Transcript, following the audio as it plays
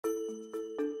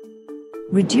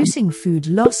Reducing food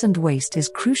loss and waste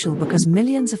is crucial because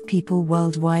millions of people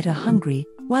worldwide are hungry,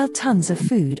 while tons of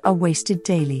food are wasted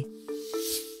daily.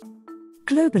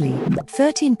 Globally,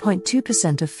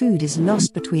 13.2% of food is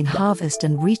lost between harvest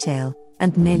and retail,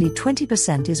 and nearly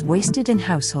 20% is wasted in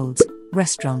households,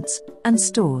 restaurants, and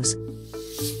stores.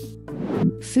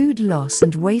 Food loss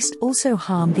and waste also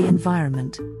harm the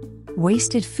environment.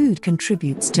 Wasted food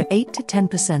contributes to 8 to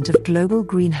 10% of global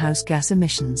greenhouse gas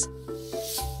emissions.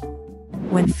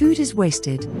 When food is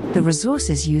wasted, the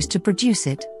resources used to produce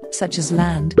it, such as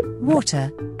land, water,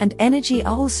 and energy,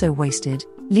 are also wasted,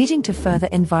 leading to further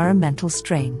environmental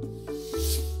strain.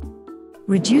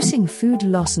 Reducing food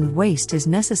loss and waste is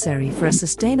necessary for a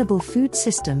sustainable food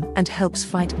system and helps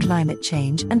fight climate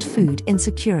change and food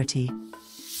insecurity.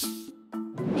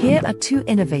 Here are two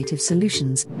innovative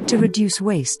solutions to reduce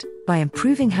waste by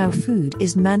improving how food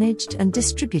is managed and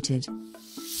distributed.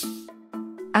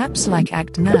 Apps like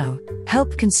Act Now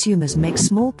help consumers make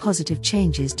small positive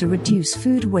changes to reduce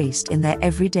food waste in their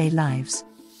everyday lives.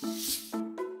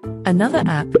 Another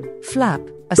app, Flap,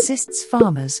 assists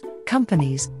farmers,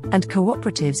 companies, and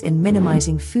cooperatives in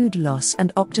minimizing food loss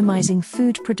and optimizing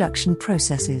food production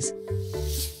processes.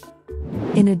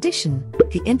 In addition,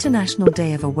 the International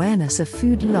Day of Awareness of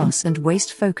Food Loss and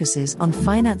Waste focuses on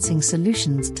financing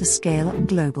solutions to scale up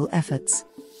global efforts.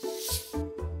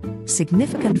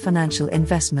 Significant financial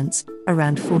investments,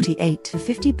 around $48 to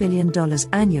 $50 billion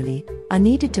annually, are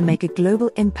needed to make a global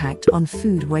impact on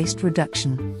food waste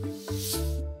reduction.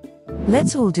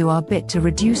 Let's all do our bit to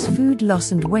reduce food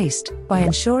loss and waste by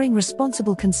ensuring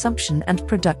responsible consumption and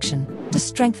production to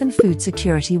strengthen food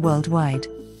security worldwide.